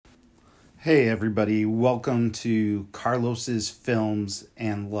Hey everybody, welcome to Carlos's Films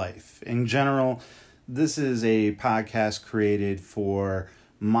and Life. In general, this is a podcast created for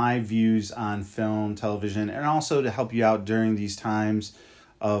my views on film, television, and also to help you out during these times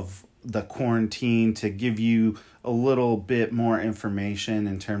of the quarantine to give you a little bit more information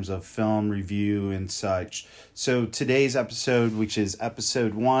in terms of film review and such. So today's episode, which is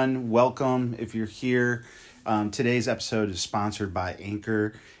episode 1, welcome if you're here. Today's episode is sponsored by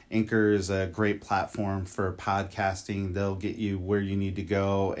Anchor. Anchor is a great platform for podcasting. They'll get you where you need to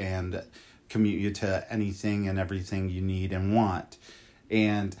go and commute you to anything and everything you need and want.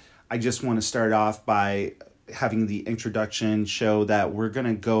 And I just want to start off by having the introduction show that we're going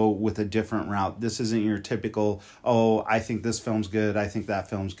to go with a different route. This isn't your typical, I think this film's good, I think that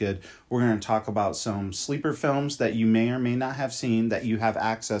film's good. We're going to talk about some sleeper films that you may or may not have seen that you have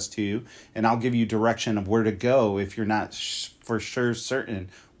access to, and I'll give you direction of where to go if you're not for sure certain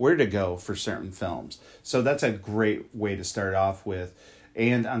where to go for certain films. So that's a great way to start off with.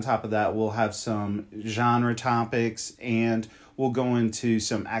 And on top of that, we'll have some genre topics and we'll go into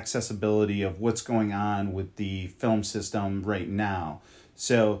some accessibility of what's going on with the film system right now.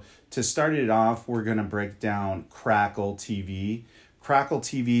 So to start it off, we're going to break down Crackle TV. Crackle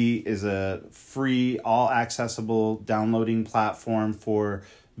TV is a free, all accessible downloading platform for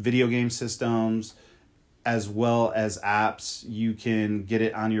video game systems, as well as apps. You can get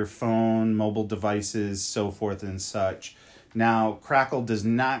it on your phone, mobile devices, so forth and such. Now, Crackle does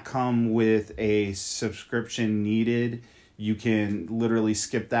not come with a subscription needed. You can literally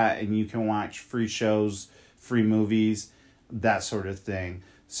skip that and you can watch free shows, free movies, that sort of thing.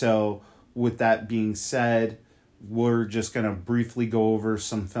 So with that being said, we're just going to briefly go over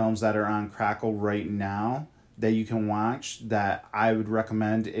some films that are on Crackle right now that you can watch that I would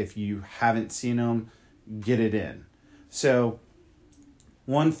recommend. If you haven't seen them, get it in. So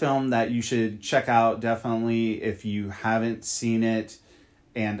one film that you should check out definitely if you haven't seen it,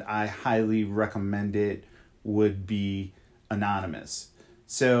 and I highly recommend it, would be Anonymous.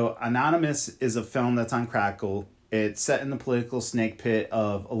 So Anonymous is a film that's on Crackle. It's set in the political snake pit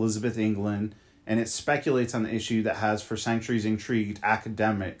of Elizabeth, England, and it speculates on the issue that has for centuries intrigued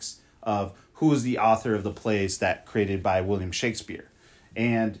academics of who is the author of the plays that created by William Shakespeare.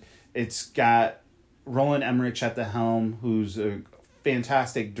 And it's got Roland Emmerich at the helm, who's a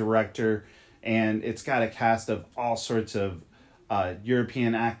fantastic director, and it's got a cast of all sorts of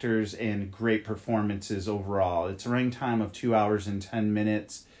European actors and great performances overall. It's a running time of 2 hours and 10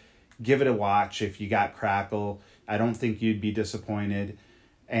 minutes. Give it a watch if you got Crackle. I don't think you'd be disappointed.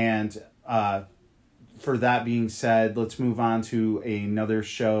 And for that being said, let's move on to another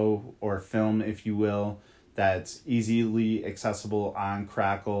show or film, if you will, that's easily accessible on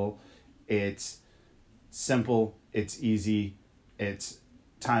Crackle. It's simple, it's easy, it's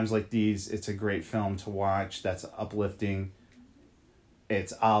times like these, it's a great film to watch that's uplifting.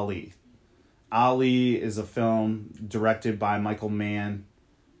 It's Ali. Ali is a film directed by Michael Mann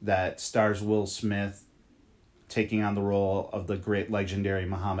that stars Will Smith taking on the role of the great legendary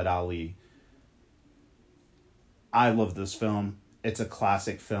Muhammad Ali. I love this film. It's a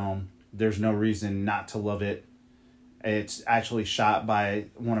classic film. There's no reason not to love it. It's actually shot by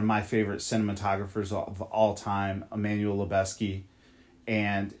one of my favorite cinematographers of all time, Emmanuel Lubezki.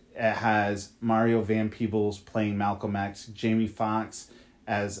 And it has Mario Van Peebles playing Malcolm X, Jamie Foxx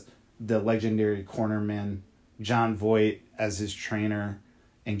as the legendary cornerman, John Voight as his trainer,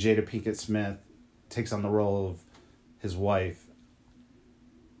 and Jada Pinkett Smith takes on the role of his wife.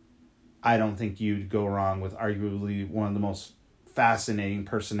 I don't think you'd go wrong with arguably one of the most fascinating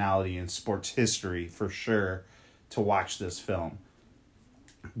personality in sports history, for sure, to watch this film.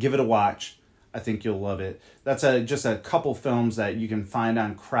 Give it a watch. I think you'll love it. That's just a couple films that you can find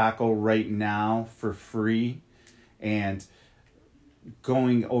on Crackle right now for free. And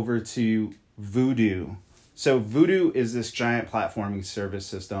going over to Vudu. So Vudu is this giant platforming service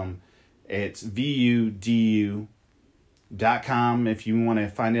system. It's VUDU.com if you want to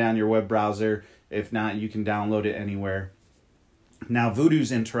find it on your web browser. If not, you can download it anywhere. Now,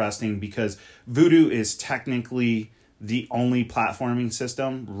 Vudu's interesting because Vudu is technically the only platforming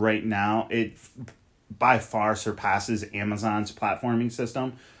system right now. It by far surpasses Amazon's platforming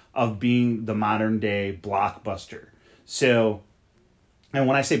system of being the modern day Blockbuster. So, and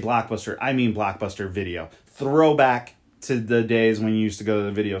when I say Blockbuster, I mean Blockbuster Video. Throwback to the days when you used to go to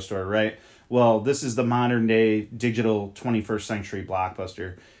the video store, right? Well, this is the modern day digital 21st century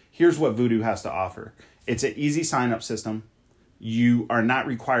Blockbuster. Here's what Vudu has to offer. It's an easy sign-up system. You are not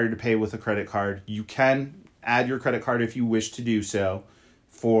required to pay with a credit card. You can add your credit card if you wish to do so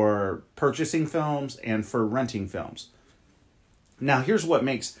for purchasing films and for renting films. Now, here's what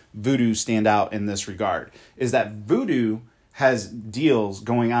makes Vudu stand out in this regard, is that Vudu has deals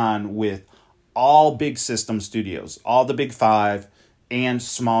going on with all big system studios, all the big five and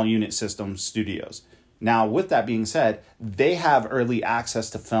small unit system studios. Now, with that being said, they have early access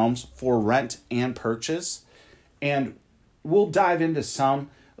to films for rent and purchase, and we'll dive into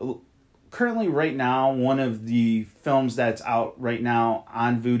some. Currently, right now, one of the films that's out right now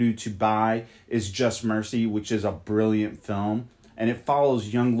on Vudu to buy is Just Mercy, which is a brilliant film. And it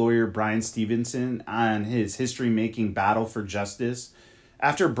follows young lawyer Bryan Stevenson on his history-making battle for justice.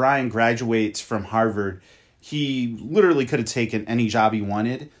 After Bryan graduates from Harvard, he literally could have taken any job he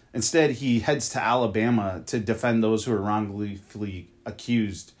wanted. Instead, he heads to Alabama to defend those who are wrongfully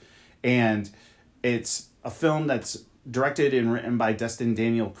accused. And it's a film that's directed and written by Destin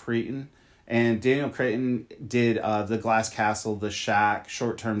Daniel Cretton. And Daniel Cretton did The Glass Castle, The Shack,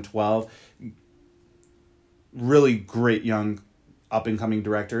 Short Term 12. Really great young up-and-coming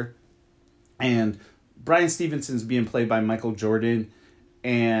director. And Bryan Stevenson's being played by Michael Jordan,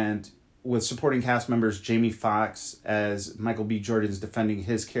 and with supporting cast members Jamie Foxx as Michael B. Jordan's defending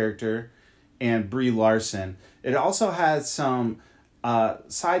his character, and Brie Larson. It also has some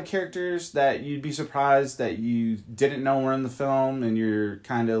side characters that you'd be surprised that you didn't know were in the film, and you're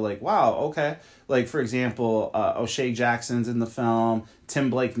kind of like, wow, okay. Like, for example, O'Shea Jackson's in the film, Tim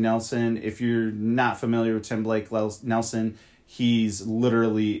Blake Nelson. If you're not familiar with Tim Blake Nelson, he's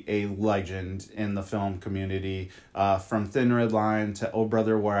literally a legend in the film community. From Thin Red Line to Oh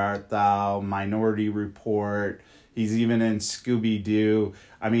Brother, Where Art Thou, Minority Report. He's even in Scooby-Doo.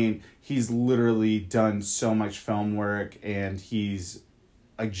 I mean, he's literally done so much film work, and he's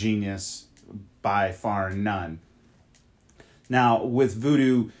a genius by far none. Now, with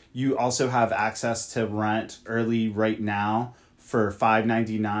Vudu, you also have access to rent early right now for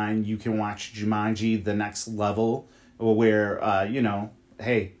 $5.99. You can watch Jumanji: The Next Level, where,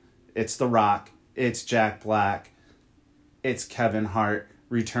 hey, it's The Rock, it's Jack Black, it's Kevin Hart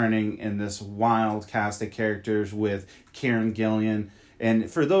returning in this wild cast of characters with Karen Gillan. And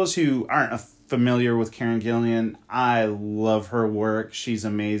for those who aren't familiar with Karen Gillan, I love her work. She's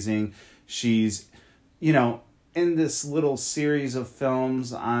amazing. She's, in this little series of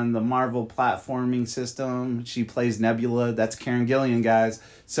films on the Marvel platforming system. She plays Nebula. That's Karen Gillan, guys.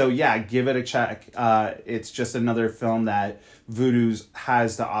 So yeah, give it a check. It's just another film that Vudu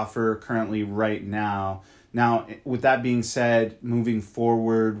has to offer currently right now. Now, with that being said, moving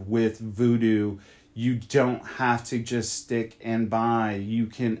forward with Vudu, you don't have to just stick and buy. You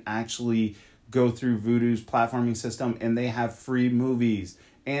can actually go through Vudu's platforming system, and they have free movies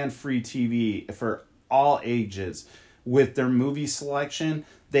and free TV for all ages. With their movie selection,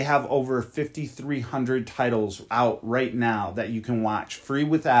 they have over 5,300 titles out right now that you can watch free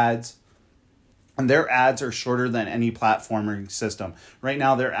with ads. And their ads are shorter than any platforming system. Right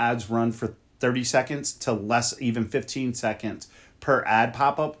now, their ads run for 30 seconds to less, even 15 seconds per ad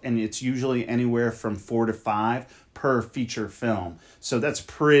pop-up, and it's usually anywhere from 4 to 5 per feature film. So that's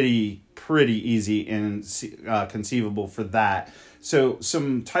pretty easy and conceivable for that. So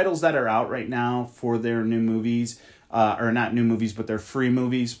some titles that are out right now for their new movies, or not new movies, but their free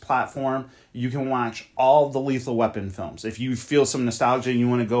movies platform, you can watch all the Lethal Weapon films. If you feel some nostalgia and you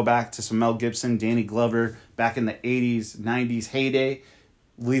want to go back to some Mel Gibson, Danny Glover, back in the 80s, 90s heyday,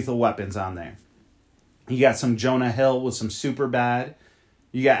 Lethal Weapon's on there. You got some Jonah Hill with some Superbad.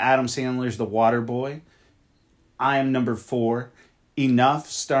 You got Adam Sandler's The Waterboy. I Am Number 4. Enough,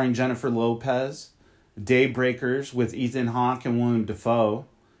 starring Jennifer Lopez. Daybreakers with Ethan Hawke and Willem Dafoe.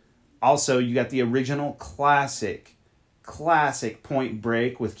 Also, you got the original classic Point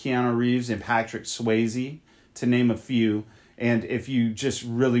Break with Keanu Reeves and Patrick Swayze, to name a few. And if you just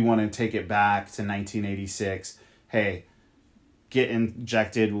really want to take it back to 1986, hey, get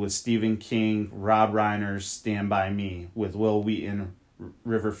injected with Stephen King, Rob Reiner's Stand By Me with Will Wheaton,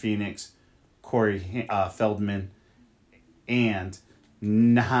 River Phoenix, Corey Feldman, and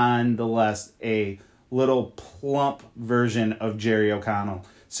nonetheless a little plump version of Jerry O'Connell.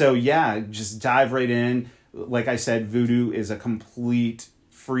 So yeah, just dive right in. Like I said, Vudu is a complete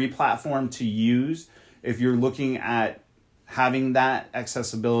free platform to use. If you're looking at having that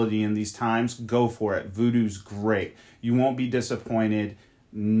accessibility in these times, go for it. Vudu's great. You won't be disappointed,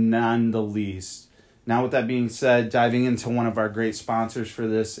 none the least. Now, with that being said, diving into one of our great sponsors for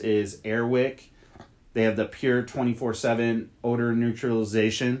this is Airwick. They have the Pure 24/7 odor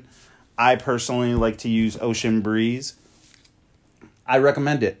neutralization. I personally like to use Ocean Breeze. I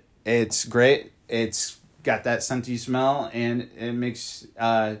recommend it. It's great. It's got that scenty smell, and it makes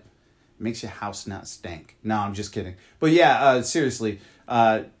your house not stink. No, I'm just kidding. But yeah, seriously,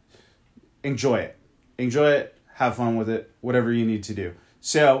 enjoy it. Enjoy it. have fun with it, whatever you need to do.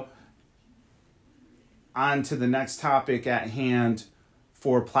 So, on to the next topic at hand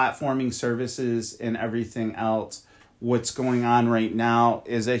for platforming services and everything else. What's going on right now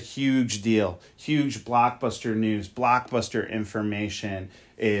is a huge deal. Huge blockbuster news, blockbuster information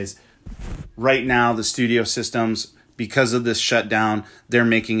is right now the studio systems, because of this shutdown, they're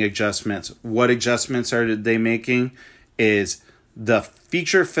making adjustments. What adjustments are they making is the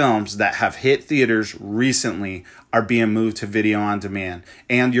feature films that have hit theaters recently are being moved to video on demand.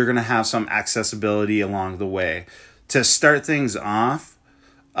 And you're going to have some accessibility along the way. To start things off,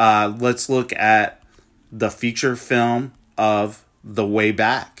 let's look at the feature film of The Way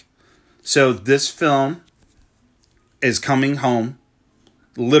Back. So this film is coming home,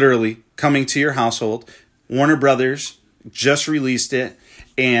 literally coming to your household. Warner Brothers just released it,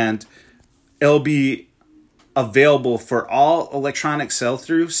 and it'll be available for all electronic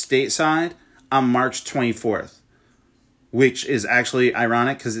sell-through stateside on March 24th, which is actually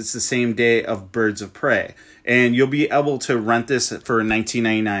ironic because it's the same day of Birds of Prey. And you'll be able to rent this for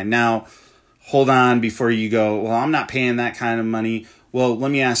 $19.99. Now, hold on before you go, well, I'm not paying that kind of money. Well, let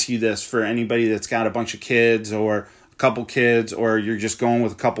me ask you this. For anybody that's got a bunch of kids or a couple kids, or you're just going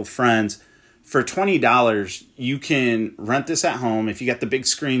with a couple friends, for $20, you can rent this at home. If you got the big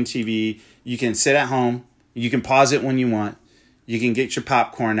screen TV, you can sit at home. You can pause it when you want. You can get your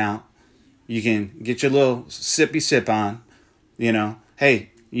popcorn out. You can get your little sippy sip on. You know, hey,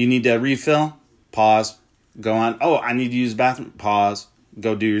 you need to refill? Pause. Go on. Oh, I need to use the bathroom? Pause.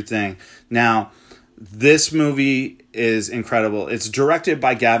 Go do your thing. Now, this movie is incredible. It's directed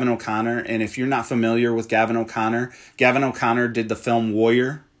by Gavin O'Connor. And if you're not familiar with Gavin O'Connor did the film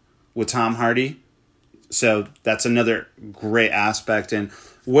Warrior with Tom Hardy. So that's another great aspect. And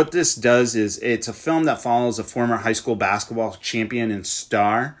what this does is it's a film that follows a former high school basketball champion and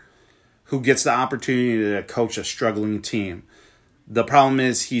star who gets the opportunity to coach a struggling team. The problem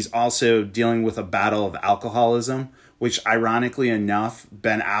is he's also dealing with a battle of alcoholism, which ironically enough,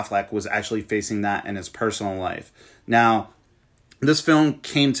 Ben Affleck was actually facing that in his personal life. Now, this film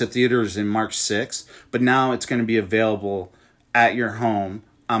came to theaters in March 6th, but now it's going to be available at your home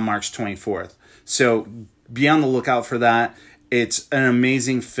on March 24th. So be on the lookout for that. It's an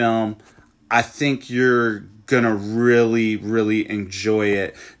amazing film. I think you're going to really, really enjoy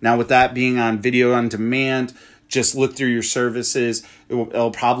it. Now, with that being on video on demand, just look through your services.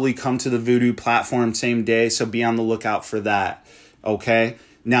 It'll probably come to the Vudu platform same day, so be on the lookout for that. Okay?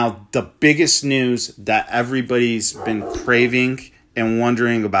 Now, the biggest news that everybody's been craving and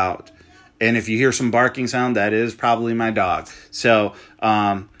wondering about, and if you hear some barking sound, that is probably my dog. So,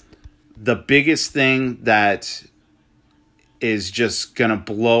 the biggest thing that is just going to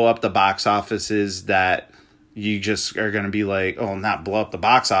blow up the box office is that you just are going to be like, oh, not blow up the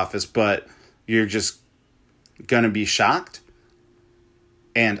box office, but you're just going to be shocked.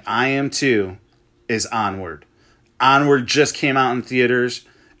 And I am too, is Onward. Onward just came out in theaters.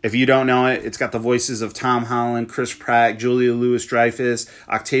 If you don't know it, it's got the voices of Tom Holland, Chris Pratt, Julia Louis-Dreyfus,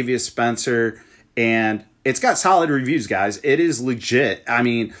 Octavia Spencer, and it's got solid reviews, guys. It is legit. I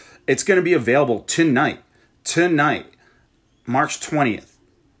mean, it's going to be available tonight, March 20th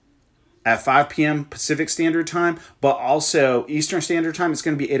at 5 p.m. Pacific Standard Time, but also Eastern Standard Time. It's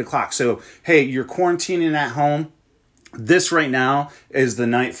going to be 8 o'clock. So, hey, you're quarantining at home. This right now is the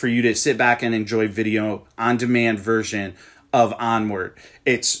night for you to sit back and enjoy video on demand version of Onward.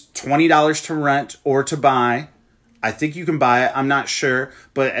 It's $20 to rent or to buy. I think you can buy it. I'm not sure,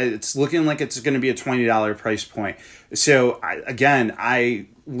 but it's looking like it's going to be a $20 price point. So I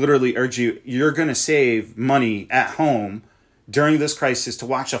literally urge you, you're going to save money at home during this crisis to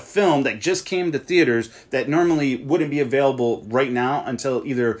watch a film that just came to theaters that normally wouldn't be available right now until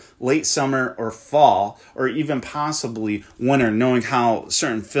either late summer or fall, or even possibly winter, knowing how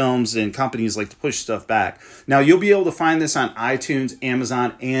certain films and companies like to push stuff back. Now, you'll be able to find this on iTunes,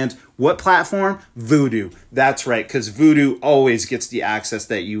 Amazon, and what platform? Vudu. That's right, because Vudu always gets the access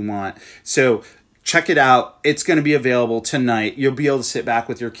that you want. So check it out. It's going to be available tonight. You'll be able to sit back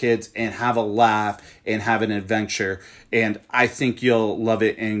with your kids and have a laugh and have an adventure. And I think you'll love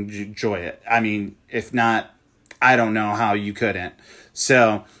it and enjoy it. I mean, if not, I don't know how you couldn't.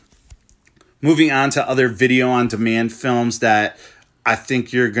 So, moving on to other video on demand films that I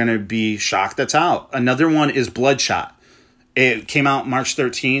think you're going to be shocked that's out. Another one is Bloodshot. It came out March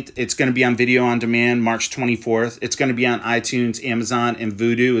 13th. It's going to be on video on demand March 24th. It's going to be on iTunes, Amazon, and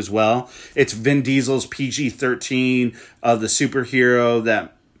Vudu as well. It's Vin Diesel's PG-13 of the superhero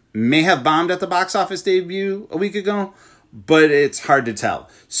that may have bombed at the box office debut a week ago, but it's hard to tell.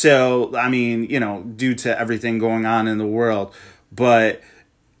 So, I mean, due to everything going on in the world, but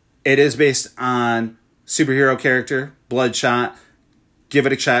it is based on superhero character, Bloodshot. Give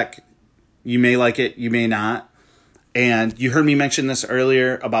it a check. You may like it, you may not. And you heard me mention this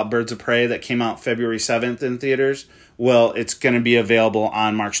earlier about Birds of Prey that came out February 7th in theaters. Well, it's going to be available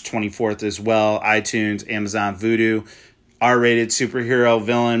on March 24th as well. iTunes, Amazon, Vudu. R-rated superhero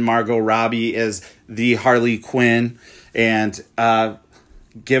villain Margot Robbie is the Harley Quinn. And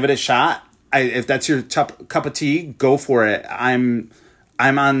give it a shot. If that's your cup of tea, go for it. I'm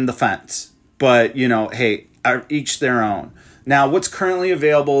on the fence. But, hey, each their own. Now, what's currently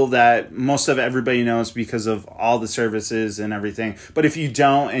available that most of everybody knows because of all the services and everything, but if you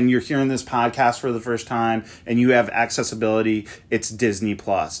don't and you're hearing this podcast for the first time and you have accessibility, it's Disney+.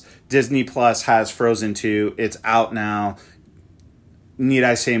 Disney+ has Frozen 2. It's out now. Need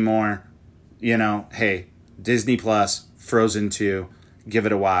I say more? Hey, Disney+, Frozen 2, give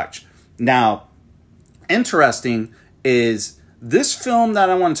it a watch. Now, interesting is this film that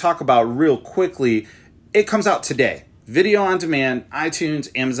I want to talk about real quickly, it comes out today. Video on demand, iTunes,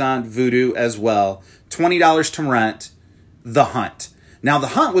 Amazon, Vudu as well. $20 to rent, The Hunt. Now, The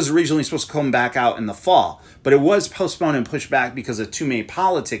Hunt was originally supposed to come back out in the fall, but it was postponed and pushed back because of too many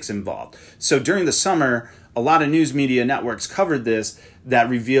politics involved. So during the summer, a lot of news media networks covered this that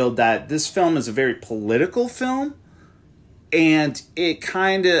revealed that this film is a very political film and it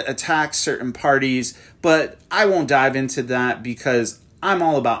kind of attacks certain parties, but I won't dive into that because I'm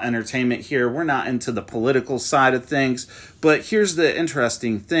all about entertainment here. We're not into the political side of things. But here's the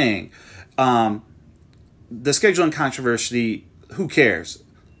interesting thing. The scheduling controversy, who cares?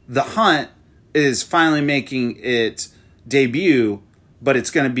 The Hunt is finally making its debut, but it's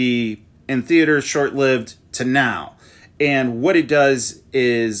going to be in theaters, short-lived to now. And what it does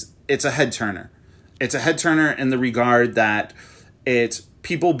is it's a head-turner. It's a head-turner in the regard that it's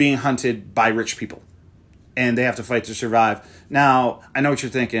people being hunted by rich people. And they have to fight to survive. Now, I know what you're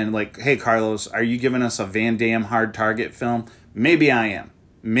thinking. Like, hey, Carlos, are you giving us a Van Damme hard target film? Maybe I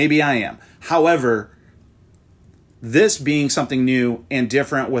am. However, this being something new and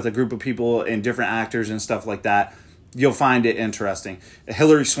different with a group of people and different actors and stuff like that, you'll find it interesting.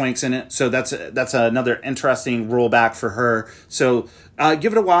 Hilary Swank's in it, so that's another interesting rollback for her. So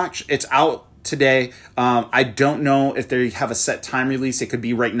give it a watch. It's out today. I don't know if they have a set time release. It could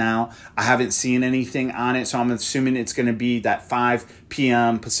be right now. I haven't seen anything on it, so I'm assuming it's going to be that 5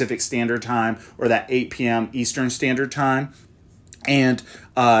 p.m. Pacific Standard Time or that 8 p.m. Eastern Standard Time. And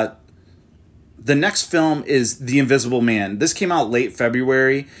the next film is The Invisible Man. This came out late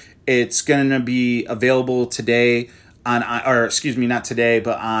February. It's going to be available today not today,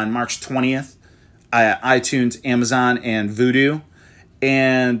 but on March 20th, iTunes, Amazon, and Vudu.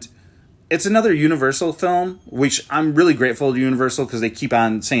 And it's another Universal film, which I'm really grateful to Universal because they keep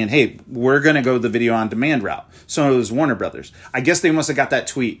on saying, hey, we're going to go the video on demand route. So it was Warner Brothers. I guess they must have got that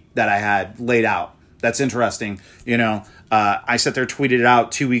tweet that I had laid out. That's interesting. I sat there, tweeted it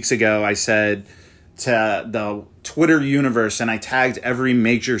out 2 weeks ago. I said to the Twitter universe, and I tagged every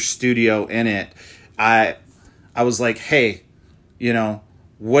major studio in it. I was like, hey,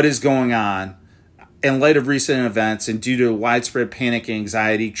 what is going on? In light of recent events and due to widespread panic and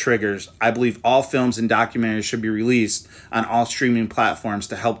anxiety triggers, I believe all films and documentaries should be released on all streaming platforms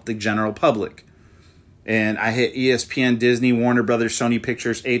to help the general public. And I hit ESPN, Disney, Warner Brothers, Sony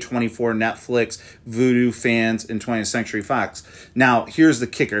Pictures, A24, Netflix, Vudu, Fans, and 20th Century Fox. Now, here's the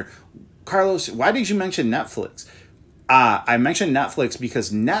kicker. Carlos, why did you mention Netflix? I mentioned Netflix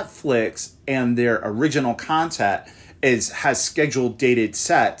because Netflix and their original content has scheduled dated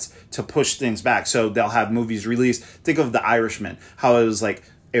sets to push things back. So they'll have movies released. Think of The Irishman, how it was like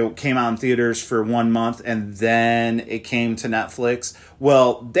it came out in theaters for 1 month and then it came to Netflix.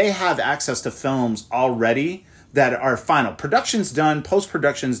 Well, they have access to films already that are final. Production's done,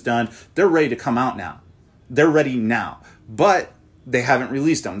 post-production's done. They're ready to come out now. They're ready now. But they haven't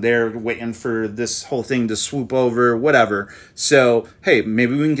released them. They're waiting for this whole thing to swoop over, whatever. So, hey,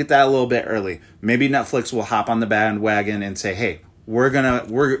 maybe we can get that a little bit early. Maybe Netflix will hop on the bandwagon and say, hey,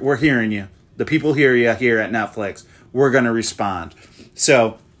 we're hearing you. The people hear you here at Netflix. We're going to respond.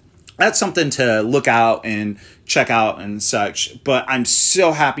 So that's something to look out and check out and such. But I'm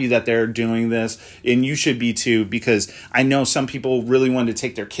so happy that they're doing this, and you should be too, because I know some people really wanted to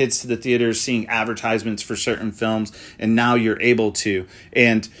take their kids to the theaters, seeing advertisements for certain films, and now you're able to.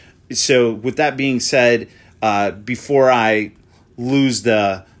 And so with that being said, before I lose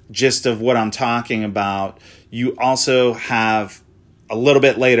the gist of what I'm talking about, you also have a little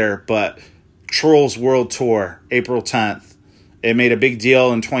bit later, but Trolls World Tour, April 10th. It made a big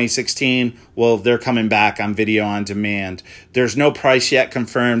deal in 2016. Well, they're coming back on video on demand. There's no price yet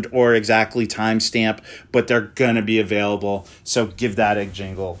confirmed or exactly timestamp, but they're going to be available. So give that a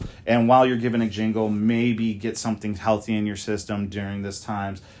jingle. And while you're giving a jingle, maybe get something healthy in your system during this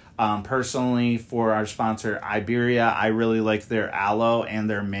times. Personally, for our sponsor, Iberia, I really like their aloe and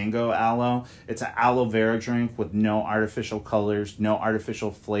their mango aloe. It's an aloe vera drink with no artificial colors, no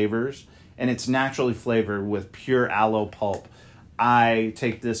artificial flavors, and it's naturally flavored with pure aloe pulp. I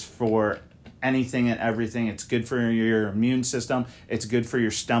take this for anything and everything. It's good for your immune system. It's good for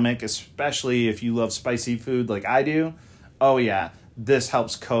your stomach, especially if you love spicy food like I do. Oh yeah, this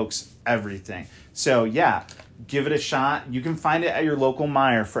helps coax everything. So yeah, give it a shot. You can find it at your local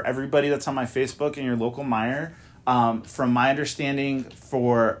Meijer. For everybody that's on my Facebook and your local Meijer, from my understanding,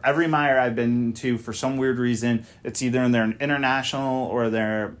 for every Meijer I've been to, for some weird reason, it's either in their international or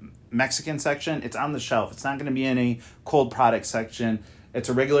their Mexican section. It's on the shelf. It's not going to be in a cold product section. It's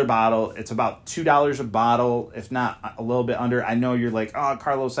a regular bottle. It's about $2 a bottle, if not a little bit under. I know you're like, oh,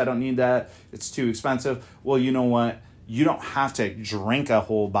 Carlos, I don't need that. It's too expensive. Well, you know what? You don't have to drink a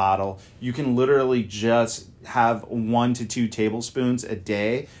whole bottle. You can literally just have 1 to 2 tablespoons a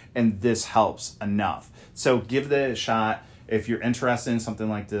day, and this helps enough. So give it a shot. If you're interested in something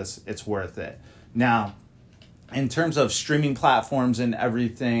like this, it's worth it. Now, in terms of streaming platforms and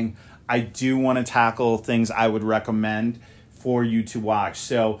everything, I do want to tackle things I would recommend for you to watch.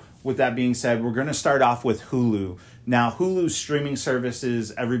 So with that being said, we're going to start off with Hulu. Now, Hulu's streaming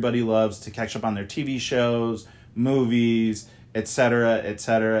services, everybody loves to catch up on their TV shows, movies, etc.,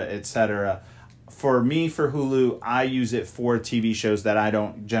 etc., etc. For me, for Hulu, I use it for TV shows that I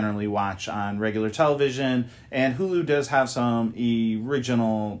don't generally watch on regular television, and Hulu does have some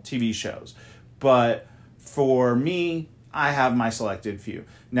original TV shows. But for me, I have my selected few.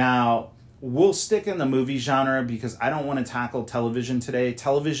 Now, we'll stick in the movie genre because I don't want to tackle television today.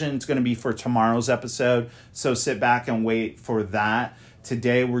 Television is going to be for tomorrow's episode, so sit back and wait for that.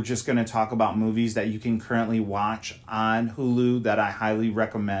 Today, we're just going to talk about movies that you can currently watch on Hulu that I highly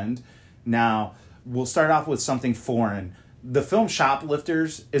recommend. Now, we'll start off with something foreign. The film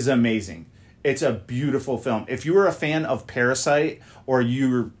Shoplifters is amazing. It's a beautiful film. If you were a fan of Parasite, or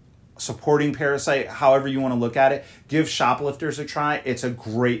you're supporting Parasite, however you want to look at it, give Shoplifters a try. It's a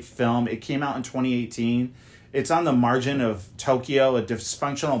great film. It came out in 2018. It's on the margin of Tokyo. A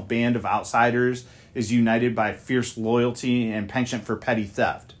dysfunctional band of outsiders is united by fierce loyalty and penchant for petty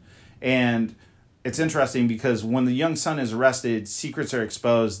theft. And it's interesting because when the young son is arrested, secrets are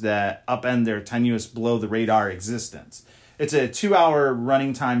exposed that upend their tenuous below-the-radar existence. It's a 2-hour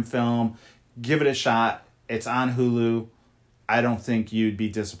running time film. Give it a shot. It's on Hulu. I don't think you'd be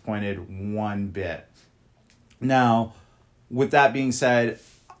disappointed one bit. Now, with that being said,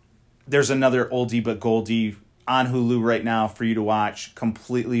 there's another oldie but goldie on Hulu right now for you to watch,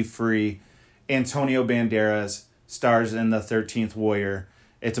 completely free. Antonio Banderas stars in The 13th Warrior.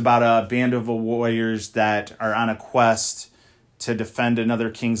 It's about a band of warriors that are on a quest to defend another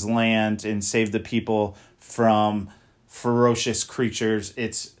king's land and save the people from ferocious creatures.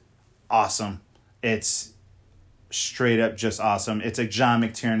 It's awesome. It's straight up just awesome. It's a John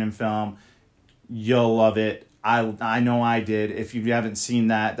McTiernan film. You'll love it. I know I did. If you haven't seen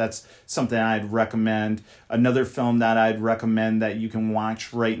that, that's something I'd recommend. Another film that I'd recommend that you can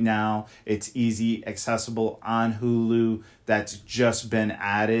watch right now, it's easy, accessible on Hulu, that's just been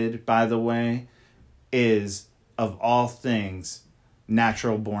added, by the way, is, of all things,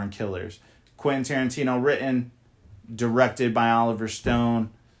 Natural Born Killers. Quentin Tarantino written, directed by Oliver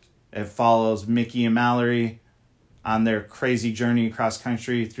Stone. It follows Mickey and Mallory on their crazy journey across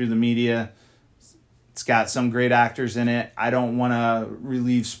country through the media. It's got some great actors in it. I don't want to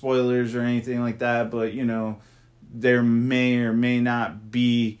relieve spoilers or anything like that, but, you know, there may or may not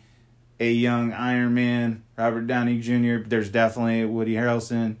be a young Iron Man, Robert Downey Jr. There's definitely Woody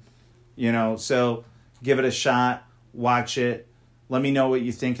Harrelson, you know, so give it a shot, watch it. Let me know what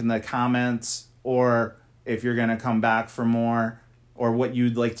you think in the comments, or if you're going to come back for more, or what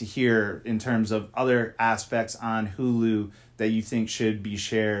you'd like to hear in terms of other aspects on Hulu that you think should be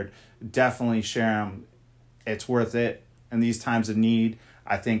shared. Definitely share them. It's worth it. In these times of need,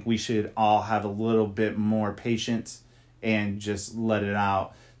 I think we should all have a little bit more patience and just let it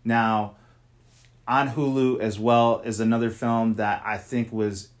out. Now, on Hulu as well is another film that I think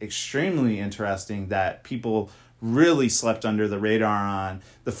was extremely interesting that people really slept under the radar on.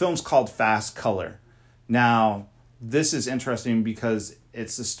 The film's called Fast Color. Now, this is interesting because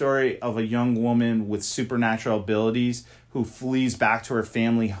it's the story of a young woman with supernatural abilities who flees back to her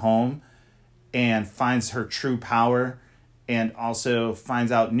family home and finds her true power, and also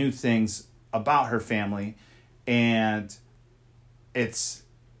finds out new things about her family. And It's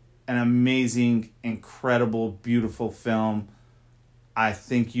an amazing, incredible, beautiful film. I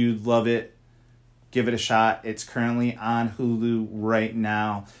think you'd love it. Give it a shot. It's currently on Hulu right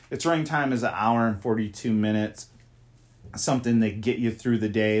now. Its running time is 1 hour and 42 minutes. Something to get you through the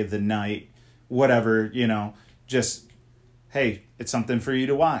day, the night, whatever, just, hey, it's something for you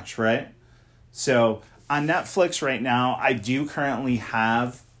to watch, right? So on Netflix right now, I do currently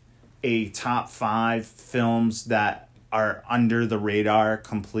have a top 5 films that are under the radar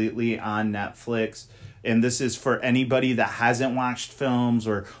completely on Netflix. And this is for anybody that hasn't watched films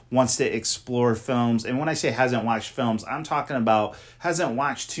or wants to explore films. And when I say hasn't watched films, I'm talking about hasn't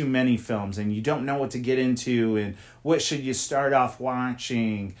watched too many films and you don't know what to get into and what should you start off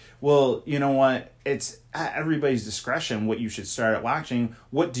watching. Well, you know what? It's at everybody's discretion what you should start at watching.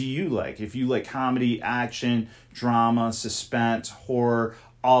 What do you like? If you like comedy, action, drama, suspense, horror,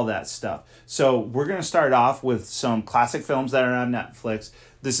 all that stuff. So we're going to start off with some classic films that are on Netflix.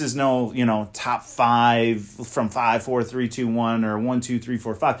 This is no, top 5 from 5, 4, 3, 2, 1 or 1, 2, 3,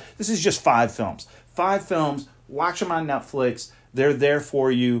 4, 5. This is just 5 films. 5 films. Watch them on Netflix. They're there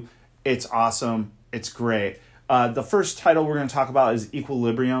for you. It's awesome. It's great. The first title we're going to talk about is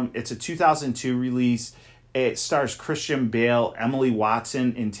Equilibrium. It's a 2002 release. It stars Christian Bale, Emily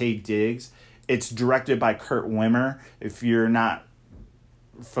Watson, and Taye Diggs. It's directed by Kurt Wimmer. If you're not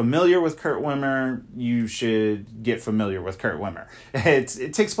familiar with Kurt Wimmer, you should get familiar with Kurt Wimmer.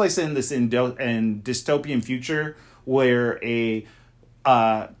 It takes place in this dystopian future where a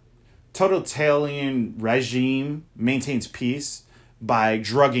totalitarian regime maintains peace by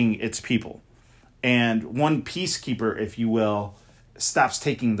drugging its people. And one peacekeeper, if you will, stops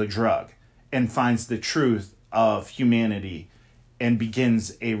taking the drug and finds the truth of humanity and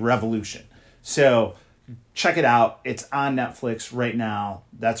begins a revolution. So check it out. It's on Netflix right now.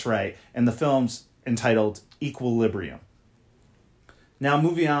 That's right. And the film's entitled Equilibrium. Now,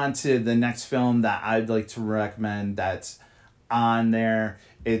 moving on to the next film that I'd like to recommend that's on there.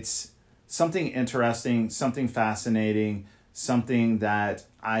 It's something interesting, something fascinating, something that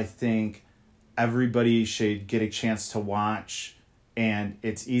I think everybody should get a chance to watch. And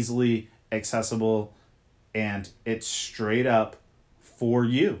it's easily accessible. And it's straight up for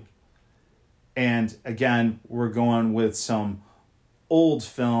you. And again, we're going with some old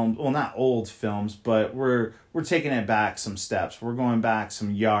film. Well, not old films, but we're taking it back some steps. We're going back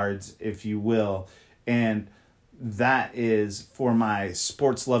some yards, if you will. And that is for my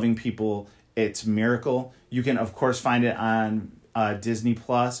sports loving people. It's Miracle. You can, of course, find it on Disney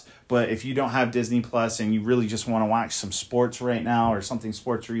Plus. But if you don't have Disney Plus and you really just want to watch some sports right now or something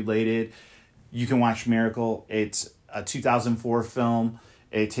sports related, you can watch Miracle. It's a 2004 film.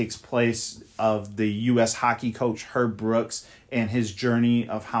 It takes place of the U.S. hockey coach Herb Brooks and his journey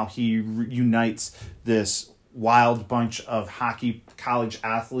of how he unites this wild bunch of hockey college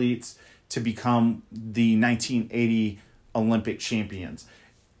athletes to become the 1980 Olympic champions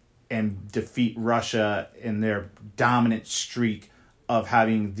and defeat Russia in their dominant streak of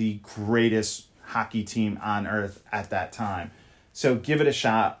having the greatest hockey team on earth at that time. So give it a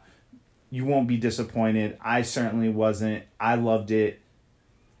shot. You won't be disappointed. I certainly wasn't. I loved it.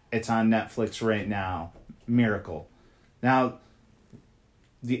 It's on Netflix right now. Miracle. Now,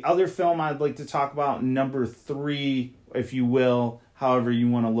 the other film I'd like to talk about, number 3, if you will, however you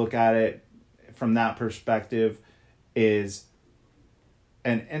want to look at it from that perspective, is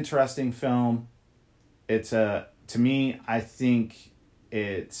an interesting film. To me, I think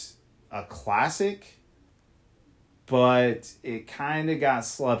it's a classic, but it kind of got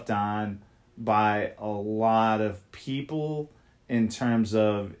slept on by a lot of people in terms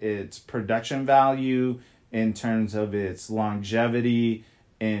of its production value, in terms of its longevity,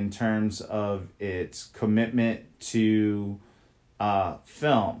 in terms of its commitment to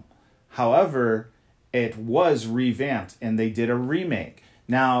film. However, it was revamped and they did a remake.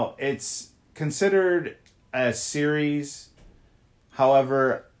 Now, it's considered a series.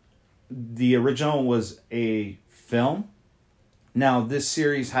 However, the original was a film. Now, this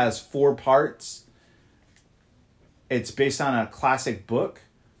series has 4 parts. It's based on a classic book.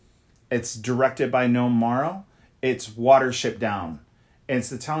 It's directed by Noam Morrow. It's Watership Down. And it's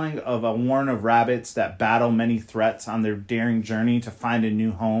the telling of a warren of rabbits that battle many threats on their daring journey to find a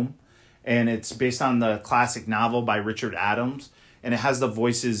new home. And it's based on the classic novel by Richard Adams. And it has the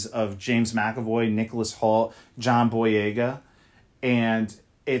voices of James McAvoy, Nicholas Hoult, John Boyega. And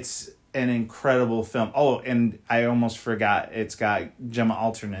it's an incredible film. Oh, and I almost forgot, it's got Gemma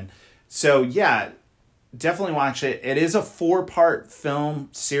Arterton. So yeah, definitely watch it. It is a 4-part film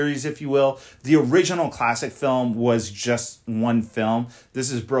series, if you will. The original classic film was just one film.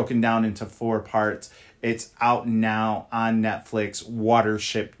 This is broken down into 4 parts. It's out now on Netflix,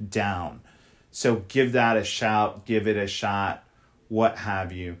 Watership Down. So give that a shout, give it a shot, what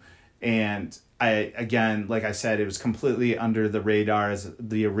have you. And again, like I said, it was completely under the radar as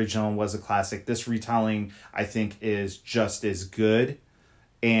the original was a classic. This retelling, I think, is just as good.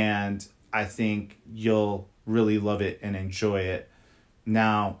 And I think you'll really love it and enjoy it.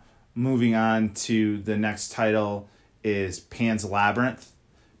 Now, moving on to the next title is Pan's Labyrinth.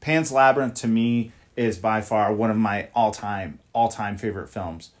 Pan's Labyrinth, to me, is by far one of my all-time favorite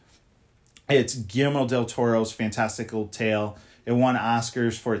films. It's Guillermo del Toro's fantastical tale. It won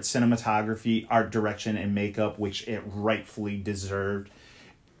Oscars for its cinematography, art direction, and makeup, which it rightfully deserved.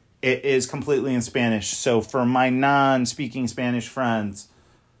 It is completely in Spanish, so for my non-speaking Spanish friends,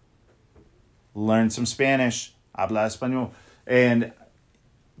 learn some Spanish. Habla español. And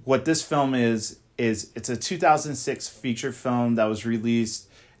what this film is it's a 2006 feature film that was released,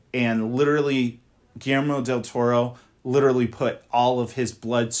 and literally Guillermo del Toro literally put all of his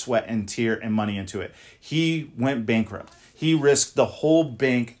blood, sweat, and tear and money into it. He went bankrupt. He risked the whole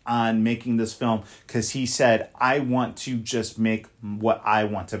bank on making this film because he said, I want to just make what I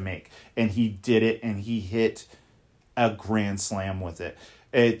want to make. And he did it, and he hit a grand slam with it.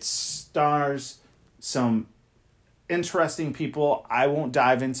 It stars some interesting people. I won't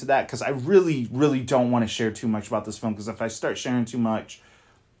dive into that because I really, really don't want to share too much about this film, because if I start sharing too much,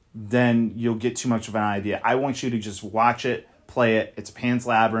 then you'll get too much of an idea. I want you to just watch it, play it. It's Pan's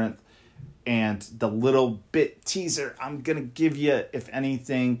Labyrinth. And the little bit teaser I'm going to give you, if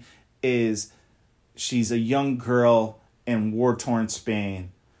anything, is she's a young girl in war-torn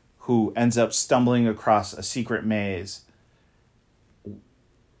Spain who ends up stumbling across a secret maze.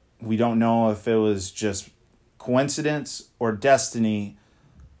 We don't know if it was just coincidence or destiny.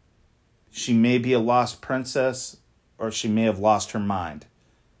 She may be a lost princess, or she may have lost her mind.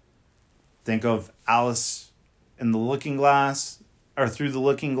 Think of Alice in the Looking Glass, or Through the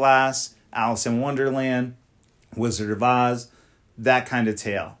Looking Glass, Alice in Wonderland, Wizard of Oz, that kind of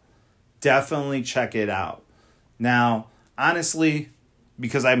tale. Definitely check it out. Now, honestly,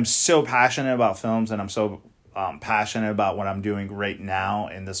 because I'm so passionate about films, and I'm so passionate about what I'm doing right now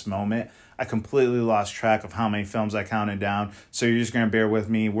in this moment, I completely lost track of how many films I counted down. So you're just going to bear with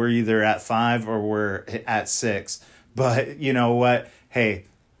me. We're either at 5 or we're at 6. But you know what? Hey,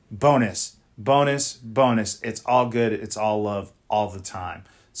 bonus. It's all good. It's all love all the time.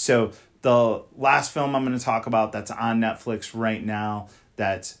 So the last film I'm going to talk about that's on Netflix right now,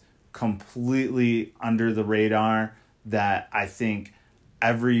 that's completely under the radar, that I think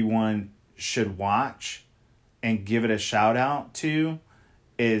everyone should watch and give it a shout out to,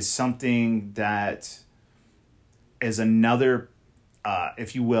 is something that is another,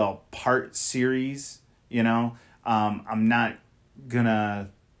 if you will, part series. You know, I'm not going to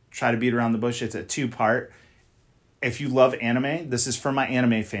try to beat around the bush. It's a 2-part. If you love anime, this is for my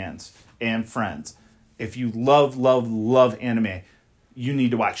anime fans and friends. If you love anime, you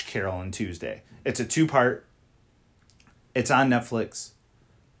need to watch Carol and Tuesday. It's a 2-part. It's on Netflix.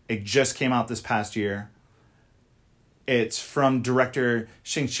 It just came out this past year. It's from director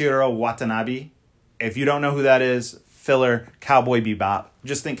Shinichiro Watanabe. If you don't know who that is, filler, Cowboy Bebop.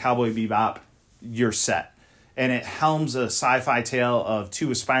 Just think Cowboy Bebop, you're set. And it helms a sci-fi tale of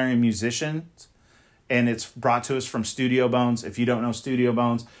 2 aspiring musicians. And it's brought to us from Studio Bones. If you don't know Studio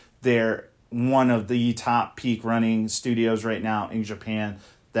Bones, they're one of the top peak running studios right now in Japan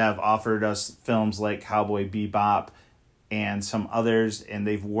that have offered us films like Cowboy Bebop and some others. And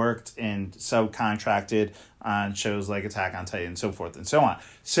they've worked and subcontracted on shows like Attack on Titan and so forth and so on.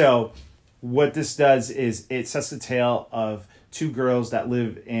 So what this does is it sets the tale of 2 girls that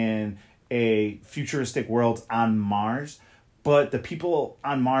live in a futuristic world on Mars. But the people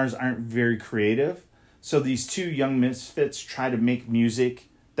on Mars aren't very creative. So these 2 young misfits try to make music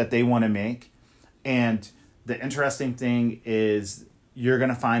that they want to make. And the interesting thing is you're going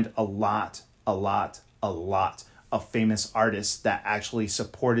to find a lot of famous artists that actually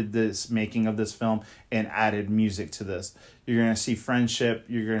supported this making of this film and added music to this. You're going to see friendship,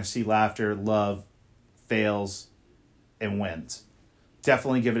 you're going to see laughter, love, fails, and wins.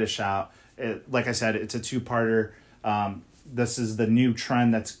 Definitely give it a shout. Like I said, it's a 2-parter. This is the new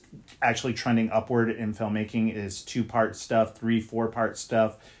trend that's actually trending upward in filmmaking, is 2-part stuff, 3-4-part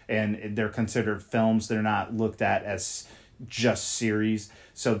stuff, and they're considered films. They're not looked at as just series.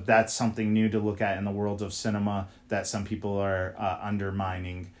 So that's something new to look at in the world of cinema that some people are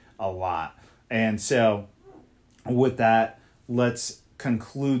undermining a lot. And so with that, let's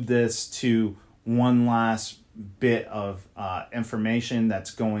conclude this to one last bit of information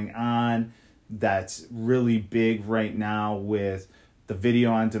that's going on that's really big right now with the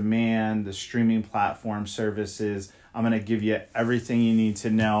video on demand, the streaming platform services. I'm going to give you everything you need to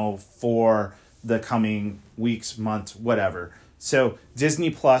know for the coming weeks, months, whatever. So Disney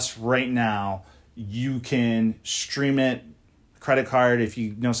Plus right now, you can stream it, credit card, if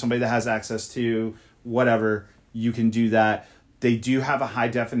you know somebody that has access to whatever, you can do that. They do have a high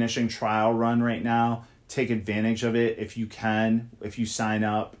definition trial run right now. Take advantage of it if you can, if you sign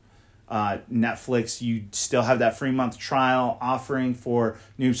up. Netflix, you still have that free month trial offering for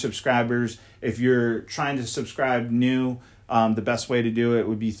new subscribers. If you're trying to subscribe new, the best way to do it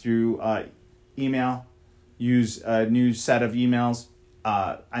would be through email. Use a new set of emails.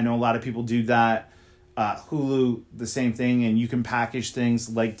 I know a lot of people do that. Hulu, the same thing, and you can package things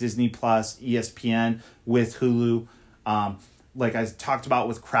like Disney Plus, ESPN with Hulu. Like I talked about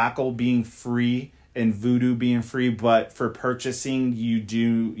with Crackle being free and Vudu being free, but for purchasing, you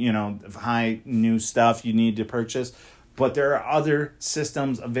do, high new stuff you need to purchase. But there are other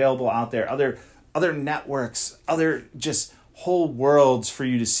systems available out there, other networks, other just whole worlds for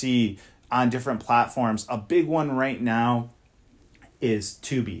you to see on different platforms. A big one right now is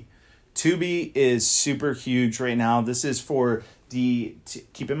Tubi. Tubi is super huge right now. This is for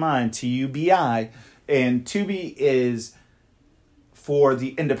keep in mind, TUBI, and Tubi is for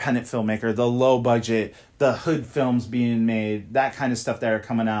the independent filmmaker, the low budget, the hood films being made, that kind of stuff that are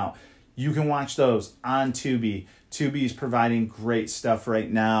coming out. You can watch those on Tubi. Tubi is providing great stuff right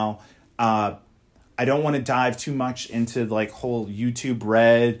now. I don't want to dive too much into like whole YouTube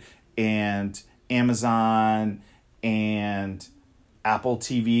Red and Amazon and Apple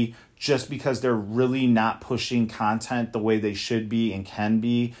TV, just because they're really not pushing content the way they should be and can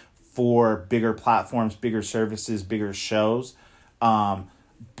be for bigger platforms, bigger services, bigger shows.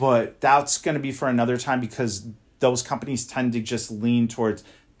 But that's going to be for another time, because those companies tend to just lean towards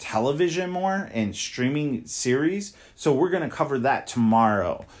television more and streaming series. So we're going to cover that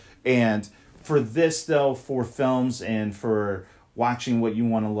tomorrow. And for this, though, for films and for watching what you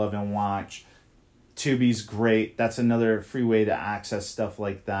want to love and watch, Tubi's great. That's another free way to access stuff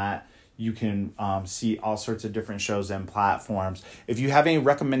like that. You can see all sorts of different shows and platforms. If you have any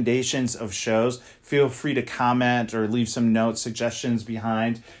recommendations of shows, feel free to comment or leave some notes, suggestions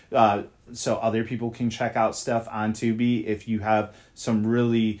behind, so other people can check out stuff on Tubi. If you have some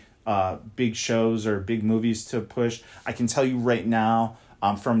really big shows or big movies to push, I can tell you right now,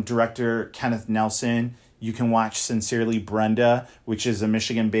 from director Kenneth Nelson, you can watch Sincerely Brenda, which is a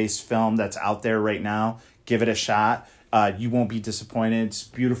Michigan-based film that's out there right now. Give it a shot. You won't be disappointed. It's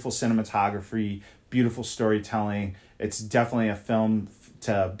beautiful cinematography, beautiful storytelling. It's definitely a film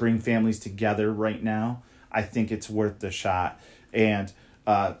to bring families together right now. I think it's worth the shot. And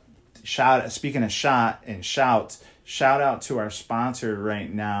speaking of shot and shouts, shout out to our sponsor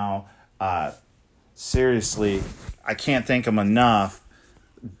right now. Seriously, I can't thank them enough.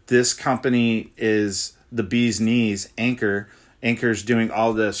 This company is the bee's knees, Anchor. Anchor's doing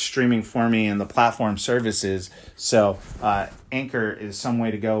all the streaming for me and the platform services. So Anchor is some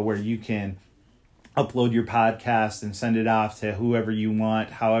way to go where you can upload your podcast and send it off to whoever you want,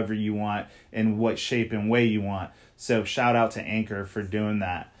 however you want, in what shape and way you want. So shout out to Anchor for doing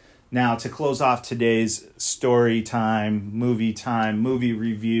that. Now, to close off today's story time, movie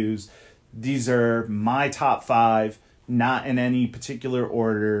reviews, these are my top 5, not in any particular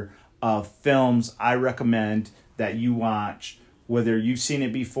order, of films I recommend that you watch. Whether you've seen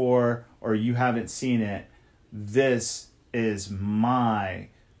it before or you haven't seen it, this is my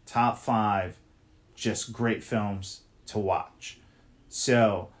top 5 just great films to watch.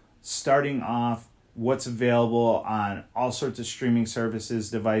 So, starting off, what's available on all sorts of streaming services,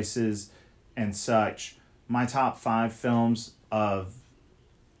 devices, and such. My top 5 films of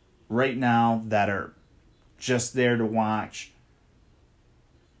right now that are just there to watch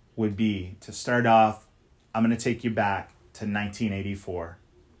would be, to start off, I'm going to take you back to 1984.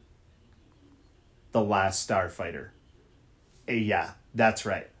 The Last Starfighter. Yeah, that's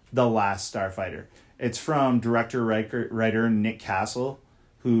right. The Last Starfighter. It's from director-writer Nick Castle,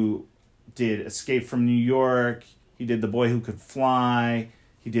 who did Escape from New York. He did The Boy Who Could Fly.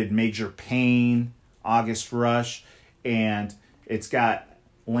 He did Major Payne, August Rush. And it's got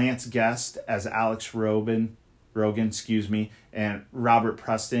Lance Guest as Alex Rogan, and Robert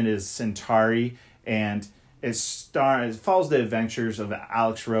Preston is Centauri. And it follows the adventures of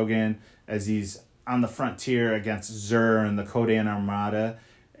Alex Rogan as he's on the frontier against Zur and the Kodan Armada.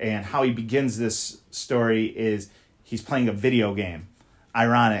 And how he begins this story is he's playing a video game.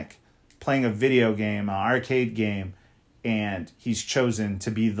 Ironic. Playing a video game, an arcade game, and he's chosen to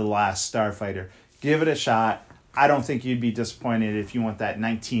be the last starfighter. Give it a shot. I don't think you'd be disappointed if you want that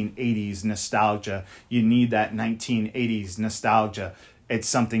 1980s nostalgia. You need that 1980s nostalgia. It's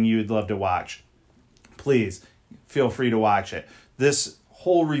something you would love to watch. Please feel free to watch it. This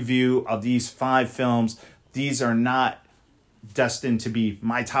whole review of these 5 films, these are not destined to be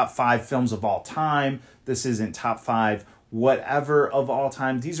my top 5 films of all time. This isn't top 5 whatever of all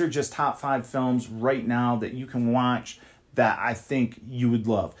time. These are just top 5 films right now that you can watch that I think you would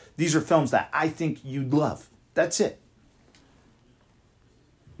love. These are films that I think you'd love. That's it.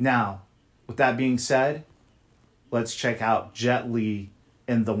 Now, with that being said, let's check out Jet Li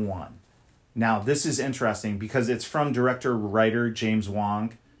in The One. Now, this is interesting because it's from director-writer James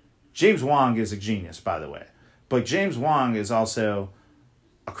Wong. James Wong is a genius, by the way. But James Wong is also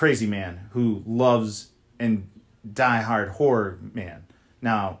a crazy man who loves and die-hard horror man.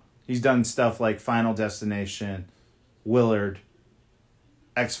 Now, he's done stuff like Final Destination, Willard,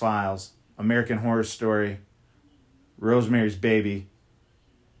 X-Files, American Horror Story, Rosemary's Baby.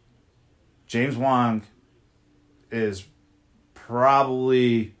 James Wong is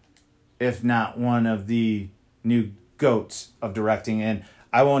probably, if not one of the new GOATs of directing. And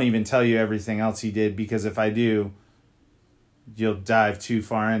I won't even tell you everything else he did, because if I do, you'll dive too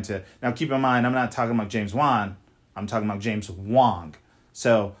far into it. Now, keep in mind, I'm not talking about James Wan. I'm talking about James Wong.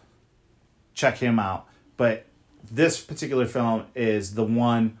 So check him out. But this particular film is The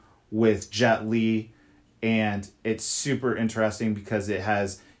One with Jet Li. And it's super interesting because it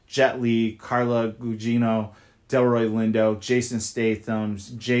has Jet Li, Carla Gugino, Delroy Lindo, Jason Statham,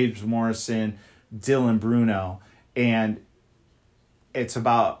 James Morrison, Dylan Bruno. And it's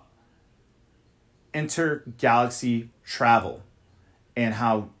about intergalaxy travel and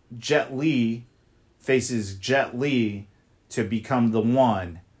how Jet Li faces Jet Li to become the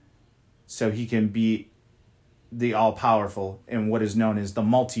one so he can be the all-powerful in what is known as the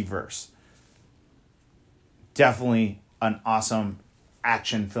multiverse. Definitely an awesome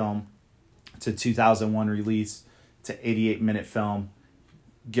action film. It's a 2001 release. It's an 88-minute film.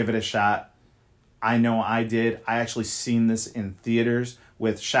 Give it a shot. I know I did. I actually seen this in theaters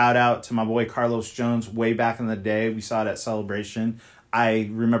with shout out to my boy Carlos Jones way back in the day. We saw it at Celebration. I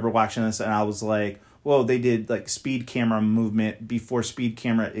remember watching this and I was like, whoa, they did like speed camera movement before speed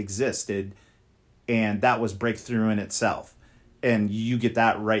camera existed. And that was breakthrough in itself. And you get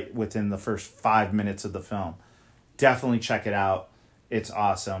that right within the first 5 minutes of the film. Definitely check it out. It's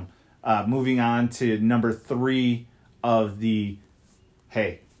awesome. Moving on to number 3 of the,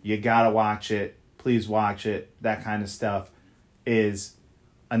 hey, you gotta watch it, please watch it, that kind of stuff, is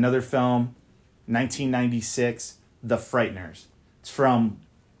another film, 1996, The Frighteners. It's from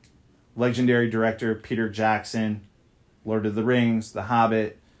legendary director Peter Jackson, Lord of the Rings, The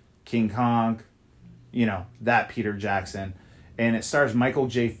Hobbit, King Kong, you know, that Peter Jackson. And it stars Michael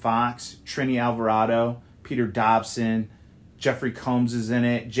J. Fox, Trini Alvarado, Peter Dobson, Jeffrey Combs is in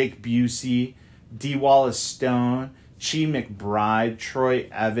it, Jake Busey, D. Wallace Stone, Chi McBride, Troy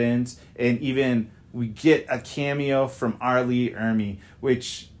Evans, and even we get a cameo from R. Lee Ermey,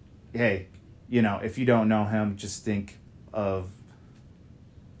 which, hey, you know, if you don't know him, just think of,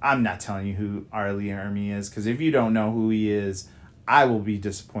 I'm not telling you who R. Lee Ermey is, because if you don't know who he is, I will be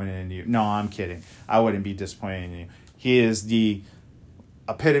disappointed in you. No, I'm kidding. I wouldn't be disappointed in you. He is the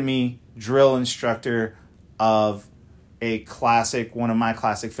epitome drill instructor of a classic, one of my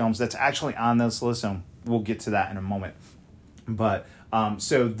classic films that's actually on this list, and we'll get to that in a moment. But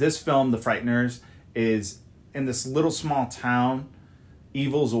so this film, The Frighteners, is in this little small town.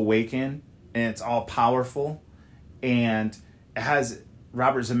 Evil's awaken, and it's all powerful, and it has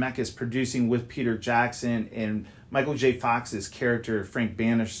Robert Zemeckis producing with Peter Jackson, and Michael J. Fox's character Frank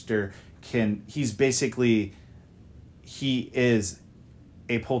Bannister he is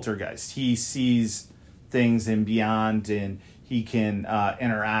a poltergeist. He sees things and beyond, and he can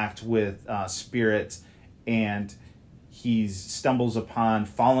interact with spirits, and he stumbles upon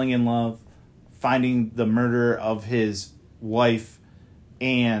falling in love, finding the murder of his wife,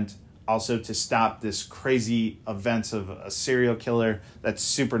 and also to stop this crazy events of a serial killer that's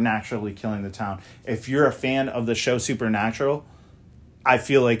supernaturally killing the town. If you're a fan of the show Supernatural, I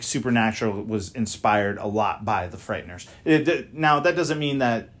feel like Supernatural was inspired a lot by The Frighteners. Now, that doesn't mean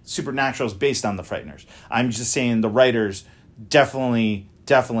that Supernatural is based on The Frighteners. I'm just saying the writers definitely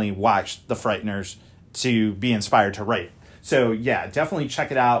watched The Frighteners to be inspired to write it. So, yeah, definitely check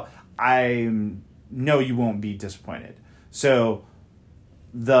it out. I know you won't be disappointed. So,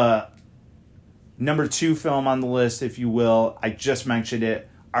 the number 2 film on the list, if you will, I just mentioned it.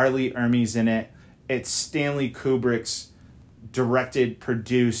 R. Lee Ermey's in it. It's Stanley Kubrick's directed,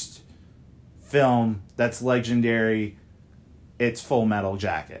 produced film that's legendary. It's Full Metal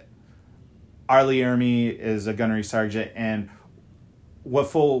Jacket. R. Lee Ermey is a gunnery sergeant, and what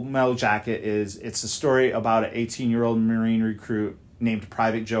Full Metal Jacket is, it's a story about an 18-year-old Marine recruit named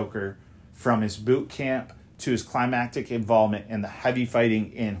Private Joker, from his boot camp to his climactic involvement in the heavy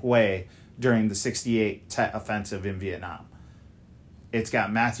fighting in Hue during the 68 Tet Offensive in Vietnam. It's got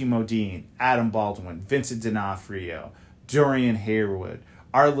Matthew Modine, Adam Baldwin, Vincent D'Onofrio, Dorian Haywood,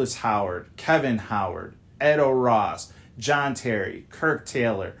 Arliss Howard, Kevin Howard, Edo Ross, John Terry, Kirk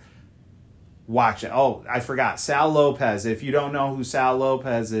Taylor. Watch it. Oh, I forgot. Sal Lopez. If you don't know who Sal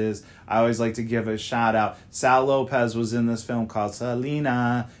Lopez is, I always like to give a shout out. Sal Lopez was in this film called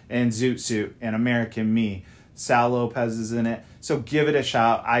Selena and Zoot Suit and American Me. Sal Lopez is in it. So give it a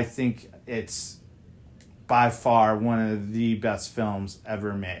shot. I think it's by far one of the best films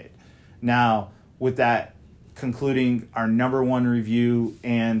ever made. Now, with that, concluding our number one review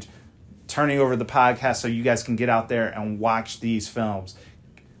and turning over the podcast so you guys can get out there and watch these films.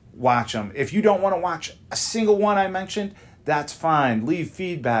 Watch them. If you don't want to watch a single one I mentioned, that's fine. Leave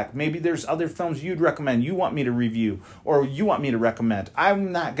feedback. Maybe there's other films you'd recommend, you want me to review, or you want me to recommend.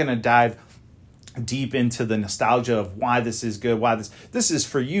 I'm not going to dive deep into the nostalgia of why this is good, why this is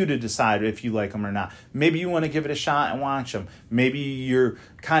for you to decide if you like them or not. Maybe you want to give it a shot and watch them. Maybe you're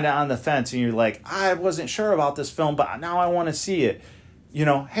kind of on the fence and you're like, I wasn't sure about this film, but now I want to see it. You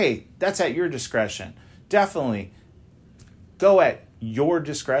know, hey, that's at your discretion. Definitely go at your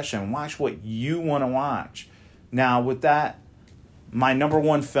discretion. Watch what you want to watch. Now, with that, my number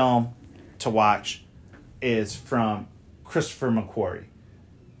one film to watch is from Christopher McQuarrie.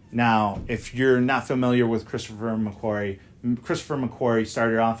 Now, if you're not familiar with Christopher McQuarrie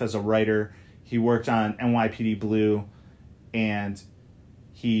started off as a writer. He worked on NYPD Blue, and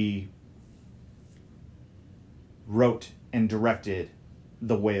he wrote and directed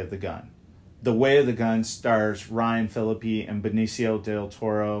The Way of the Gun. The Way of the Gun stars Ryan Phillippe and Benicio del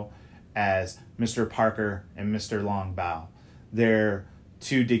Toro as Mr. Parker and Mr. Longbow. They're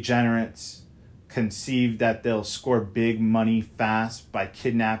two degenerates conceived that they'll score big money fast by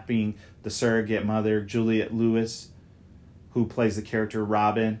kidnapping the surrogate mother, Juliette Lewis, who plays the character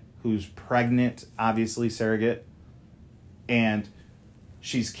Robin, who's pregnant, obviously surrogate. And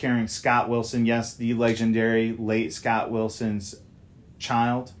she's carrying Scott Wilson, yes, the legendary late Scott Wilson's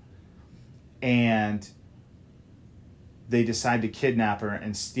child. And they decide to kidnap her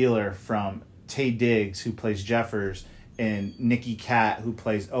and steal her from Taye Diggs, who plays Jeffers, and Nikki Katt, who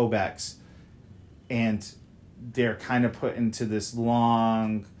plays Obex. And they're kind of put into this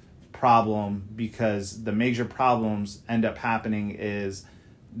long problem because the major problems end up happening is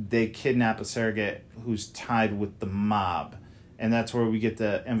they kidnap a surrogate who's tied with the mob. And that's where we get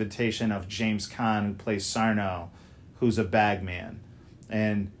the invitation of James Caan, who plays Sarno, who's a bagman.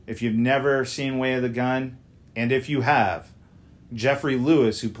 And if you've never seen Way of the Gun, and if you have, Jeffrey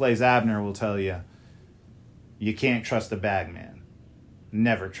Lewis, who plays Abner, will tell you, you can't trust a bagman.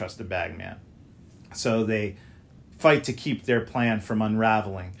 Never trust a bagman. So they fight to keep their plan from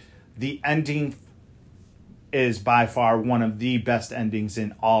unraveling. The ending is by far one of the best endings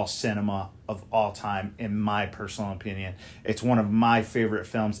in all cinema of all time, in my personal opinion. It's one of my favorite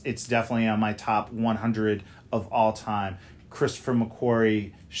films. It's definitely on my top 100 of all time. Christopher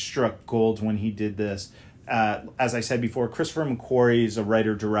McQuarrie struck gold when he did this. As I said before, Christopher McQuarrie is a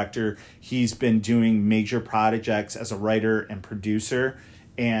writer-director. He's been doing major projects as a writer and producer.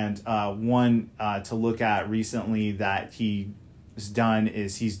 And one to look at recently that he's done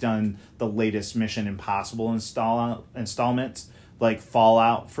is he's done the latest Mission Impossible installments, like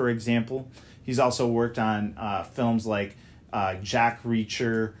Fallout, for example. He's also worked on films like Jack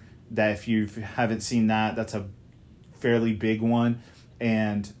Reacher, that if you haven't seen that, that's a fairly big one.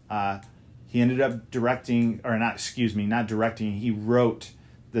 And he ended up not directing, he wrote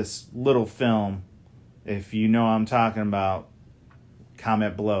this little film. If you know what I'm talking about,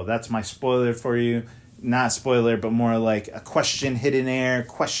 comment below. That's my spoiler for you. Not spoiler, but more like a question hidden air,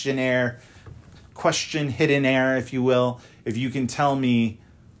 question hidden air, if you will. If you can tell me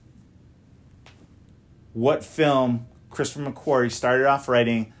what film Christopher McQuarrie started off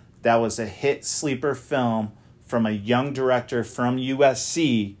writing that was a hit sleeper film from a young director from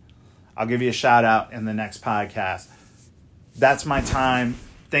USC, I'll give you a shout out in the next podcast. That's my time.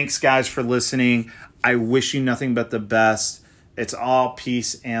 Thanks, guys, for listening. I wish you nothing but the best. It's all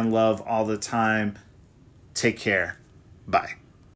peace and love all the time. Take care. Bye.